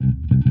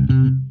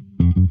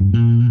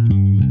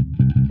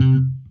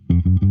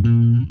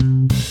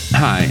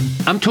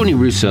Tony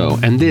Russo,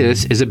 and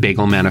this is a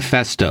Bagel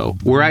Manifesto,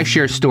 where I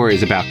share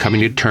stories about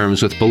coming to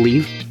terms with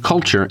belief,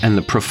 culture, and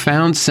the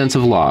profound sense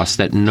of loss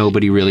that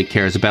nobody really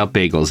cares about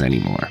bagels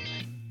anymore.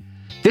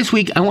 This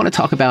week, I want to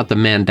talk about the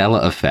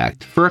Mandela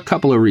effect for a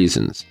couple of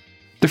reasons.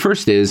 The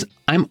first is,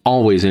 I'm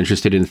always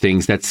interested in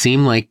things that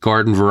seem like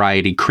garden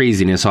variety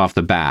craziness off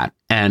the bat,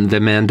 and the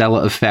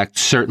Mandela effect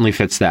certainly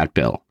fits that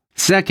bill.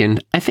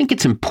 Second, I think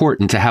it's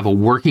important to have a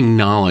working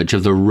knowledge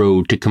of the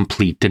road to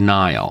complete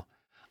denial.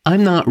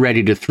 I'm not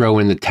ready to throw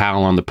in the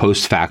towel on the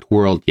post-fact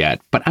world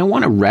yet, but I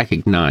want to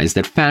recognize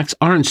that facts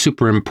aren't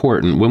super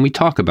important when we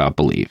talk about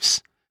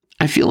beliefs.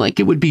 I feel like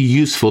it would be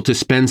useful to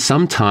spend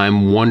some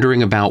time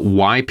wondering about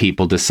why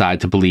people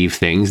decide to believe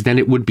things than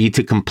it would be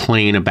to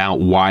complain about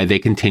why they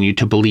continue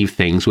to believe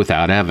things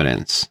without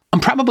evidence. I'm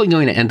probably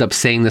going to end up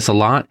saying this a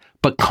lot,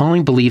 but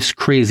calling beliefs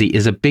crazy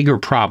is a bigger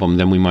problem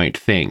than we might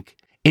think.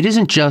 It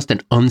isn't just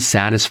an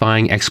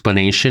unsatisfying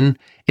explanation,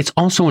 it's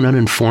also an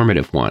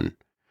uninformative one.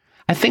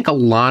 I think a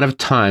lot of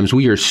times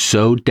we are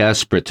so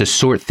desperate to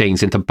sort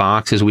things into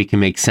boxes we can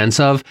make sense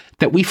of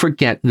that we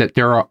forget that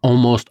there are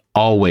almost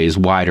always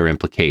wider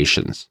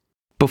implications.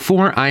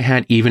 Before I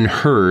had even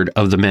heard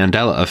of the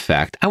Mandela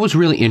effect, I was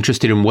really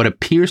interested in what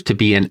appears to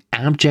be an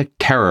abject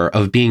terror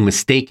of being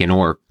mistaken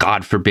or,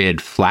 God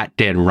forbid, flat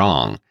dead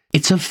wrong.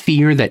 It's a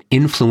fear that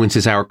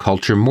influences our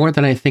culture more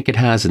than I think it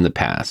has in the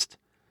past.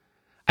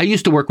 I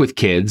used to work with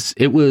kids.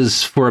 It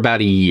was for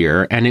about a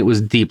year, and it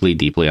was deeply,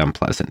 deeply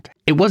unpleasant.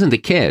 It wasn't the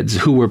kids,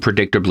 who were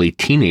predictably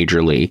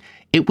teenagerly.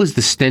 It was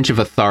the stench of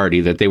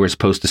authority that they were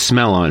supposed to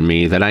smell on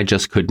me that I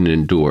just couldn't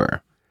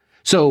endure.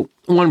 So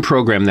one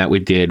program that we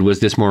did was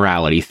this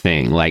morality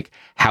thing, like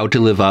how to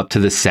live up to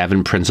the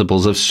 7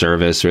 principles of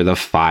service or the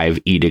 5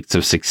 edicts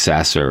of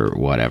success or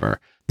whatever.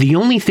 The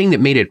only thing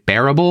that made it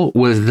bearable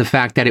was the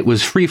fact that it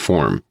was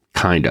freeform.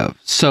 Kind of.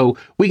 So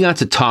we got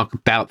to talk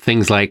about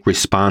things like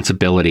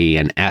responsibility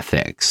and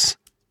ethics.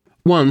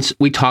 Once,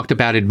 we talked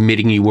about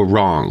admitting you were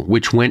wrong,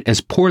 which went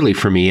as poorly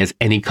for me as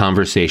any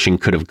conversation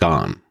could have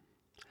gone.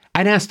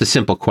 I'd asked a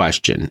simple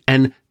question,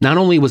 and not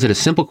only was it a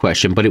simple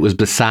question, but it was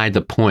beside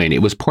the point.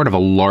 It was part of a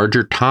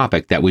larger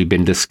topic that we'd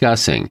been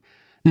discussing.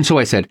 And so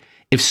I said,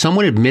 if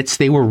someone admits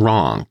they were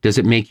wrong, does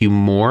it make you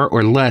more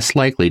or less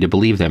likely to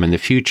believe them in the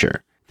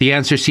future? The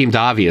answer seemed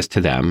obvious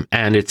to them,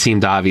 and it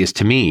seemed obvious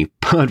to me,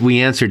 but we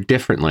answered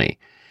differently.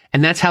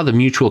 And that's how the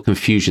mutual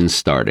confusion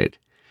started.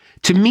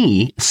 To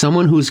me,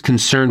 someone who's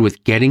concerned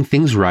with getting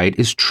things right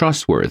is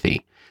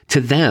trustworthy. To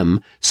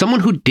them, someone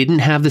who didn't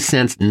have the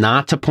sense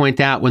not to point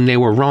out when they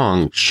were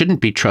wrong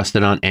shouldn't be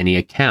trusted on any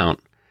account.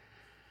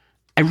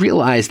 I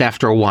realized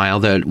after a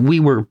while that we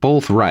were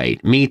both right,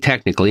 me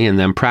technically and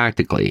them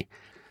practically.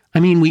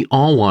 I mean, we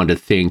all want to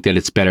think that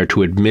it's better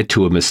to admit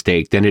to a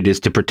mistake than it is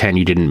to pretend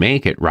you didn't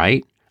make it,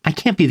 right? I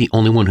can't be the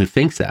only one who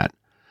thinks that.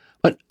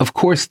 But of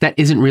course, that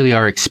isn't really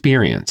our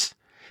experience.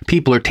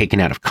 People are taken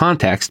out of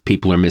context,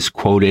 people are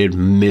misquoted,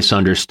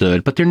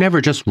 misunderstood, but they're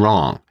never just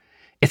wrong.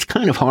 It's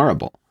kind of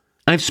horrible.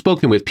 I've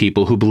spoken with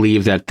people who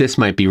believe that this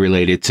might be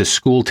related to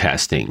school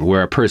testing,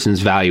 where a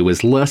person's value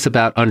is less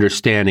about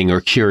understanding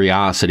or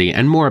curiosity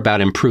and more about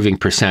improving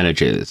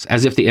percentages,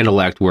 as if the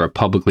intellect were a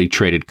publicly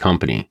traded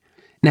company.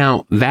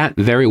 Now, that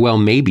very well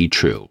may be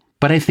true,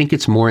 but I think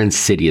it's more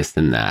insidious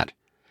than that.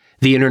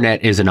 The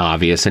internet is an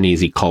obvious and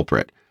easy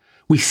culprit.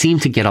 We seem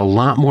to get a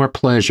lot more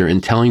pleasure in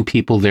telling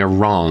people they're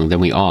wrong than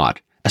we ought,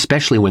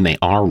 especially when they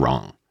are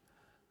wrong.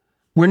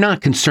 We're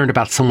not concerned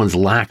about someone's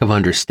lack of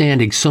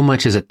understanding so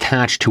much as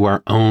attached to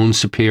our own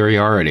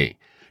superiority.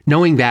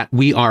 Knowing that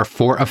we are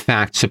for a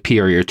fact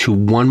superior to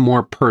one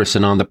more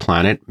person on the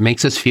planet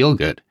makes us feel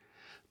good.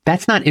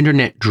 That's not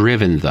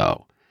internet-driven,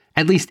 though.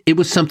 At least it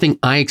was something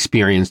I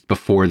experienced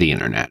before the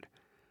internet.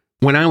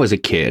 When I was a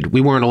kid, we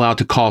weren't allowed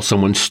to call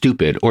someone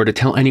stupid or to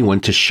tell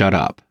anyone to shut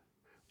up.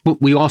 But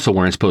we also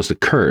weren't supposed to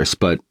curse,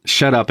 but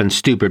shut up and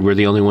stupid were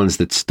the only ones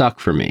that stuck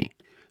for me.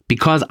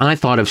 Because I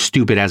thought of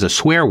stupid as a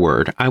swear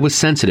word, I was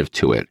sensitive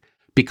to it.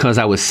 Because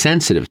I was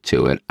sensitive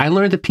to it, I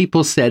learned that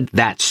people said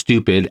 "that's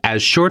stupid"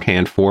 as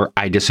shorthand for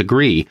 "I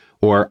disagree"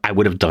 or "I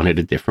would have done it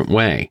a different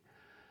way."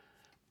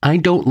 I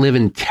don't live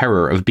in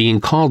terror of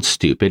being called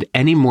stupid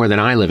any more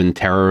than I live in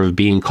terror of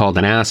being called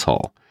an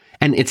asshole.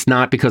 And it's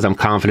not because I'm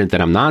confident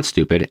that I'm not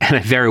stupid, and I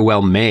very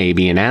well may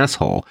be an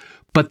asshole,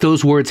 but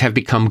those words have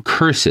become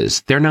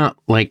curses. They're not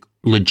like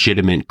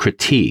legitimate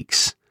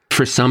critiques.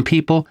 For some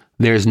people,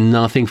 there's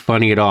nothing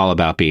funny at all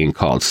about being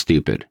called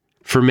stupid.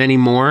 For many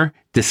more,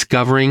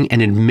 discovering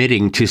and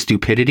admitting to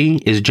stupidity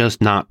is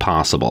just not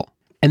possible.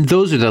 And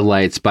those are the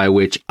lights by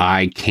which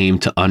I came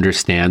to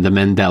understand the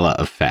Mandela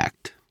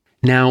effect.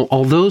 Now,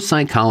 although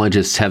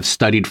psychologists have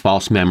studied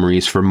false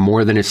memories for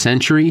more than a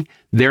century,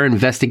 their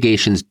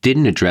investigations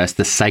didn't address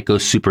the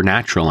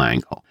psycho-supernatural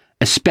angle,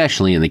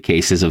 especially in the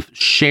cases of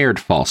shared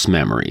false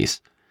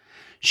memories.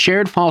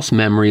 Shared false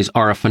memories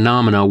are a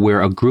phenomena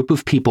where a group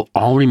of people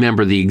all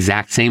remember the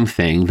exact same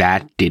thing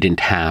that didn't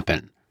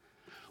happen.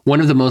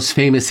 One of the most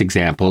famous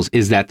examples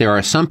is that there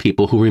are some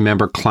people who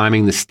remember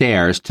climbing the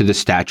stairs to the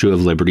Statue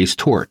of Liberty's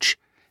torch.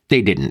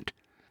 They didn't.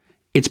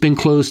 It's been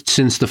closed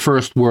since the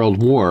First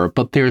World War,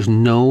 but there's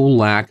no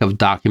lack of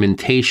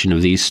documentation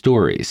of these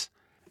stories.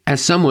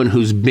 As someone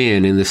who's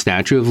been in the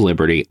Statue of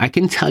Liberty, I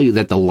can tell you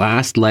that the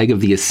last leg of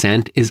the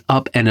ascent is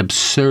up an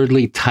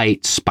absurdly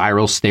tight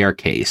spiral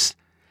staircase.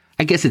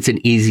 I guess it's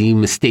an easy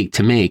mistake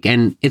to make,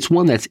 and it's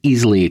one that's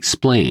easily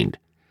explained.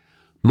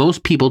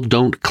 Most people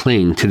don't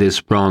cling to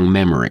this wrong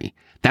memory.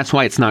 That's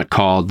why it's not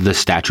called the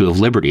Statue of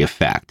Liberty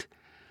effect.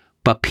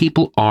 But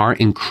people are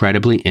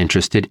incredibly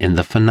interested in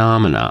the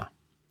phenomena.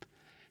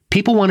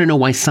 People want to know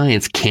why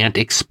science can't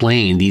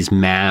explain these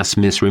mass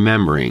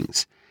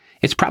misrememberings.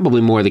 It's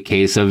probably more the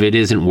case of it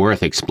isn't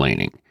worth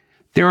explaining.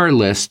 There are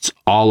lists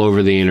all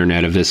over the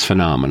internet of this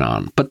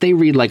phenomenon, but they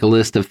read like a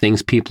list of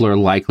things people are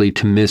likely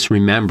to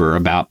misremember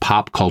about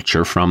pop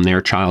culture from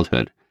their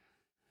childhood.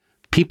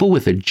 People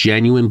with a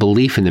genuine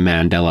belief in the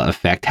Mandela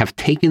effect have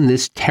taken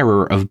this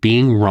terror of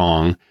being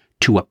wrong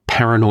to a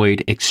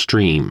paranoid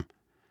extreme.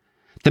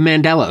 The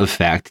Mandela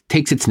effect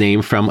takes its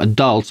name from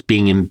adults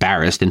being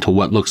embarrassed into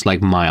what looks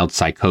like mild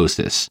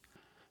psychosis.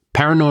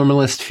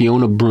 Paranormalist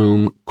Fiona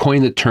Broome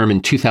coined the term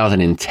in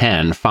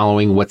 2010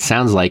 following what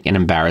sounds like an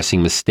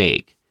embarrassing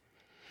mistake.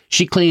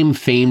 She claimed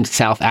famed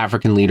South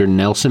African leader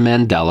Nelson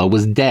Mandela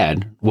was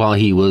dead while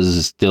he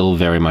was still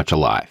very much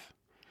alive.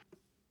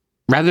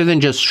 Rather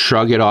than just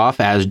shrug it off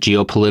as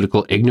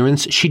geopolitical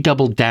ignorance, she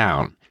doubled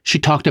down. She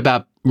talked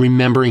about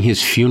remembering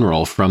his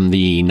funeral from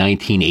the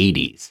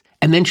 1980s.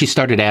 And then she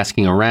started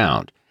asking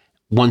around.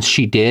 Once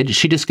she did,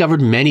 she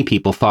discovered many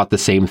people thought the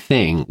same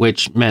thing,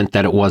 which meant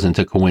that it wasn't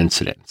a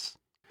coincidence.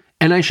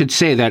 And I should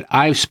say that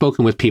I've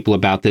spoken with people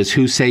about this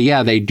who say,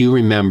 yeah, they do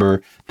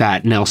remember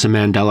that Nelson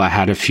Mandela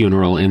had a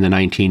funeral in the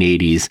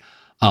 1980s,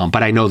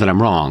 but I know that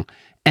I'm wrong.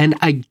 And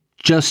I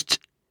just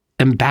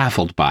am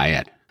baffled by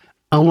it.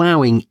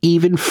 Allowing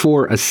even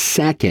for a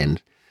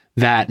second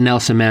that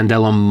Nelson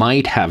Mandela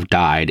might have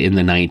died in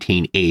the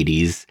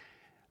 1980s,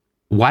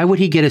 why would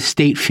he get a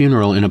state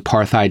funeral in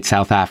apartheid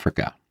South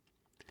Africa?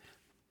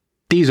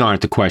 These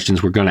aren't the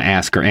questions we're going to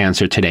ask or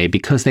answer today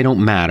because they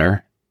don't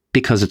matter,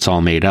 because it's all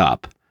made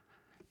up.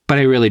 But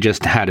I really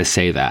just had to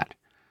say that.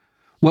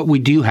 What we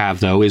do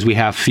have, though, is we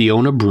have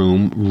Fiona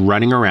Broome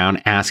running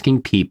around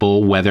asking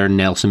people whether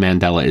Nelson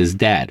Mandela is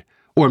dead.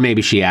 Or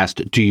maybe she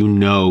asked, do you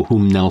know who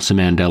Nelson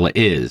Mandela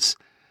is?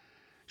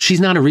 She's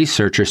not a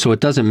researcher, so it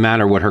doesn't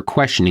matter what her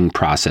questioning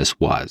process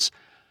was.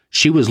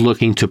 She was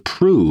looking to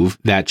prove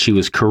that she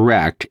was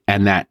correct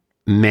and that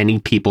many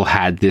people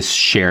had this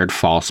shared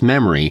false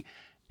memory.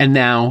 And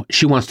now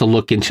she wants to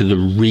look into the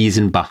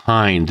reason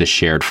behind the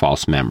shared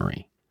false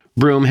memory.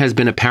 Broome has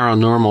been a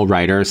paranormal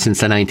writer since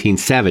the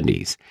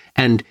 1970s.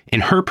 And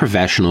in her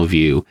professional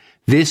view,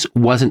 this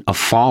wasn't a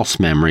false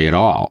memory at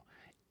all.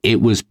 It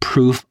was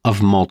proof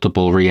of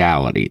multiple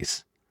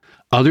realities.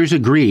 Others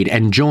agreed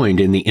and joined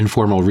in the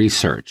informal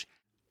research.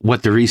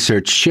 What the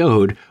research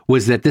showed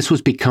was that this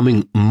was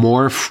becoming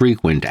more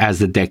frequent as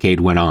the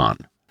decade went on.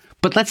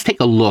 But let's take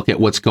a look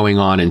at what's going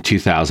on in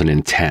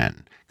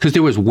 2010, because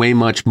there was way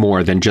much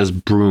more than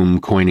just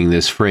Broome coining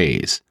this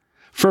phrase.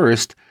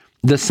 First,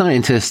 the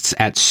scientists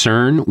at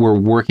CERN were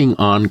working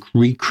on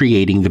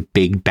recreating the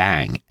Big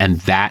Bang,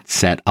 and that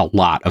set a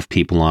lot of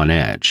people on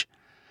edge.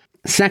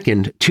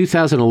 Second,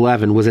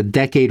 2011 was a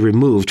decade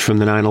removed from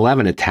the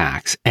 9/11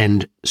 attacks,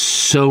 and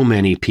so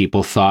many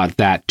people thought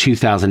that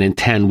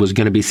 2010 was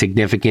going to be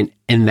significant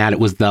in that it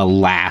was the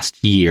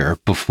last year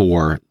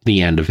before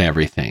the end of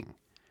everything.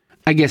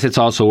 I guess it's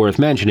also worth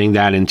mentioning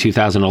that in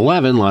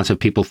 2011, lots of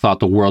people thought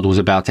the world was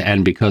about to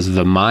end because of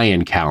the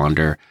Mayan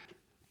calendar.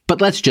 But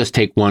let's just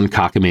take one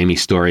cockamamie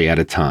story at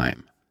a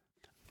time.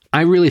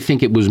 I really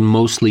think it was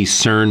mostly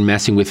CERN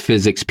messing with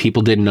physics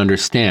people didn't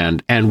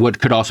understand, and what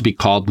could also be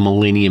called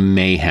millennium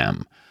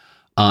mayhem.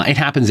 It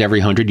happens every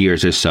 100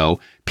 years or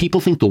so.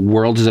 People think the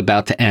world is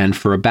about to end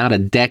for about a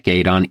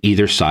decade on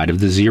either side of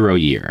the 0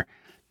 year.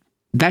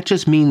 That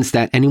just means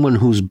that anyone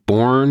who's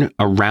born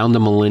around the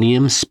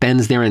millennium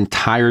spends their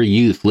entire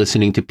youth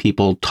listening to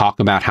people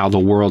talk about how the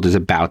world is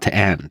about to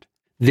end.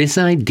 This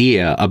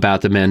idea about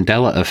the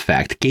Mandela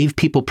effect gave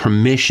people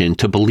permission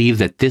to believe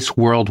that this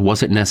world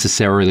wasn't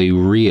necessarily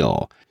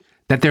real,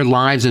 that their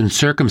lives and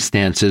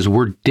circumstances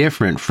were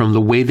different from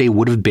the way they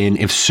would have been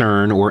if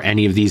CERN or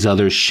any of these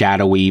other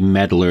shadowy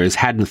meddlers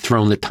hadn't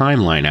thrown the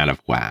timeline out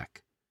of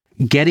whack.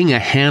 Getting a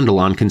handle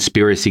on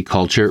conspiracy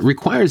culture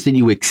requires that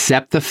you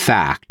accept the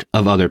fact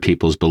of other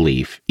people's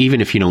belief,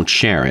 even if you don't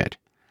share it.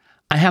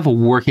 I have a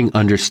working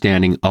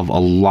understanding of a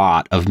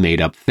lot of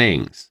made-up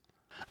things.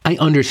 I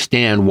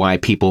understand why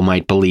people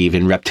might believe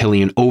in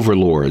reptilian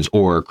overlords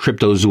or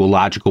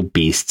cryptozoological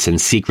beasts and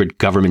secret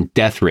government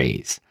death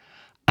rays.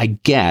 I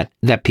get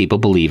that people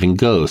believe in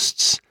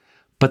ghosts.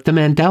 But the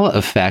Mandela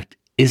effect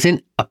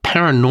isn't a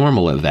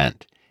paranormal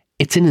event.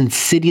 It's an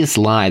insidious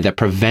lie that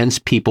prevents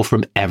people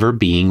from ever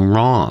being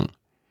wrong.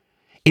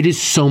 It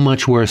is so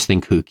much worse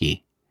than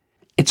kooky.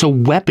 It's a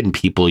weapon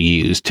people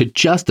use to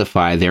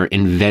justify their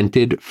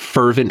invented,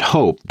 fervent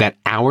hope that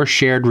our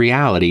shared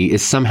reality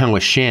is somehow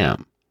a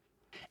sham.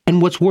 And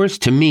what's worse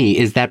to me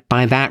is that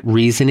by that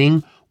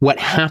reasoning, what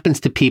happens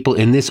to people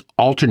in this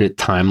alternate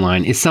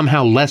timeline is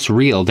somehow less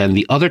real than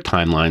the other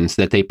timelines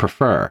that they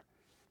prefer.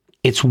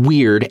 It's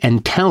weird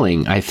and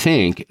telling, I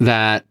think,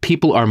 that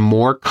people are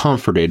more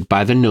comforted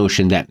by the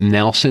notion that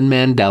Nelson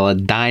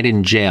Mandela died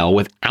in jail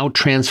without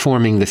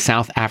transforming the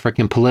South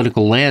African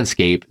political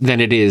landscape than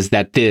it is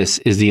that this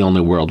is the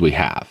only world we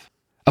have.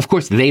 Of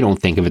course, they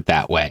don't think of it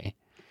that way.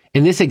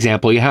 In this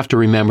example, you have to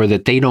remember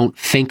that they don't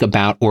think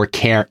about or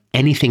care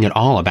anything at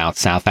all about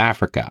South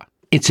Africa.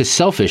 It's a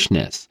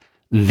selfishness.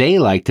 They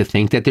like to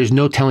think that there's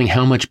no telling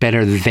how much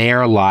better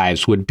their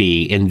lives would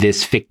be in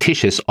this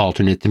fictitious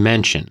alternate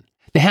dimension.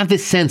 They have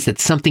this sense that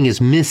something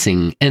is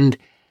missing, and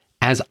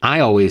as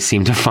I always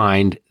seem to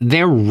find,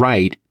 they're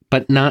right,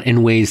 but not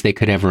in ways they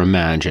could ever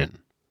imagine.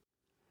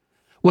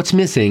 What's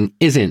missing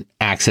isn't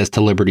access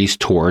to liberty's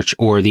torch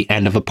or the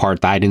end of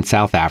apartheid in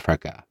South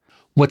Africa.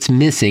 What's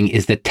missing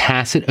is the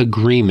tacit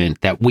agreement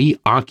that we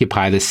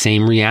occupy the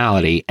same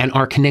reality and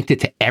are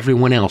connected to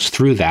everyone else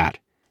through that.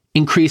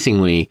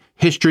 Increasingly,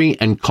 history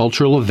and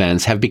cultural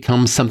events have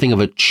become something of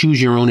a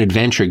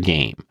choose-your-own-adventure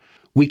game.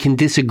 We can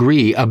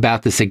disagree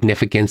about the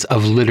significance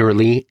of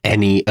literally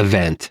any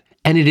event,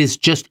 and it is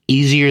just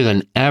easier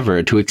than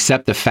ever to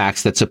accept the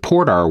facts that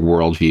support our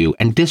worldview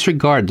and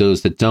disregard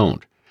those that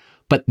don't.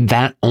 But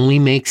that only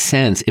makes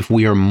sense if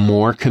we are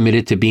more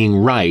committed to being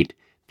right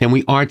than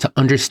we are to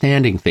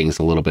understanding things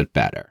a little bit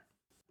better.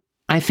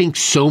 I think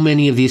so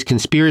many of these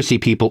conspiracy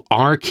people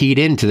are keyed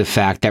into the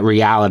fact that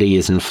reality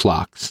is in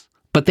flux,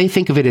 but they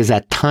think of it as a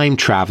time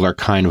traveler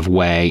kind of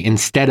way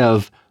instead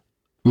of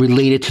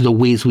related to the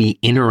ways we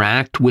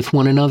interact with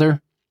one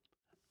another.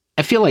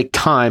 I feel like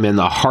time and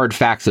the hard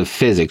facts of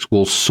physics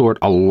will sort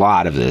a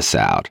lot of this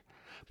out.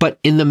 But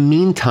in the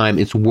meantime,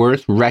 it's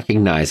worth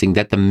recognizing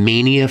that the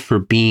mania for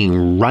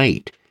being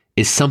right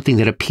is something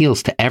that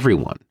appeals to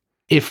everyone.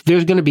 If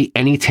there's going to be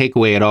any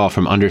takeaway at all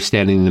from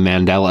understanding the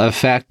Mandela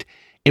effect,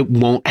 it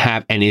won't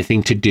have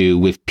anything to do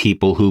with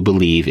people who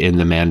believe in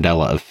the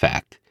Mandela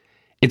effect.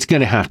 It's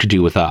going to have to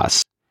do with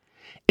us.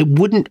 It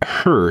wouldn't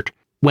hurt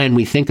when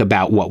we think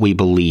about what we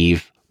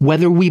believe,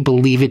 whether we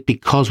believe it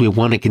because we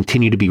want to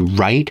continue to be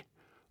right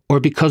or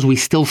because we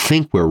still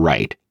think we're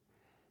right.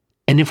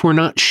 And if we're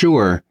not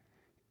sure,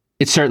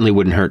 it certainly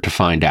wouldn't hurt to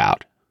find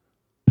out.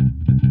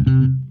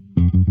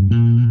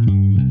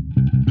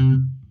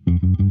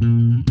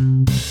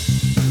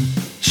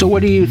 So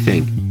what do you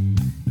think?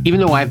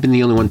 Even though I've been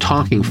the only one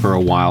talking for a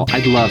while,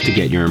 I'd love to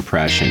get your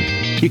impression.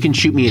 You can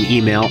shoot me an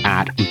email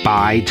at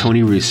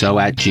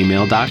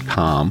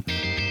bytonyrusso@gmail.com.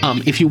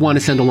 If you want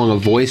to send along a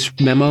voice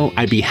memo,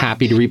 I'd be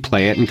happy to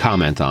replay it and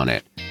comment on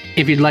it.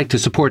 If you'd like to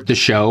support the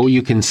show,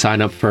 you can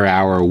sign up for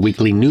our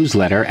weekly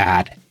newsletter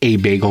at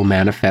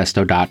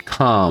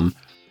abagelmanifesto.com.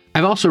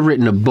 I've also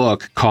written a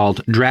book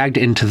called Dragged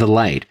into the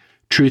Light: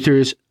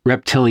 Truthers,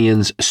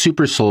 Reptilians,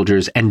 Super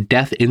Soldiers, and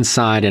Death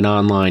Inside an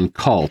Online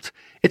Cult.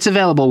 It's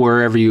available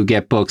wherever you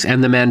get books,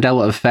 and the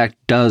Mandela effect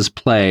does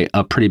play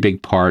a pretty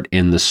big part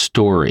in the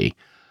story.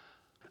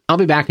 I'll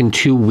be back in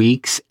 2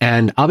 weeks,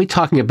 and I'll be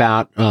talking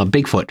about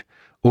Bigfoot,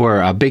 or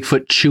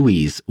Bigfoot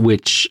Chewies,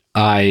 which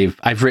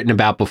I've written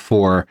about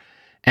before,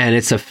 and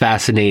it's a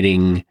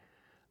fascinating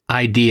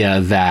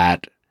idea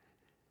that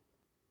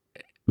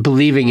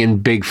believing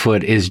in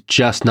Bigfoot is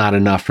just not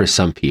enough for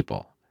some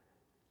people.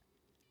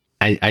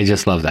 I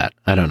just love that.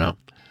 I don't know.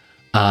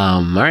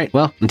 All right,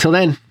 well, until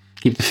then,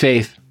 keep the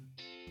faith.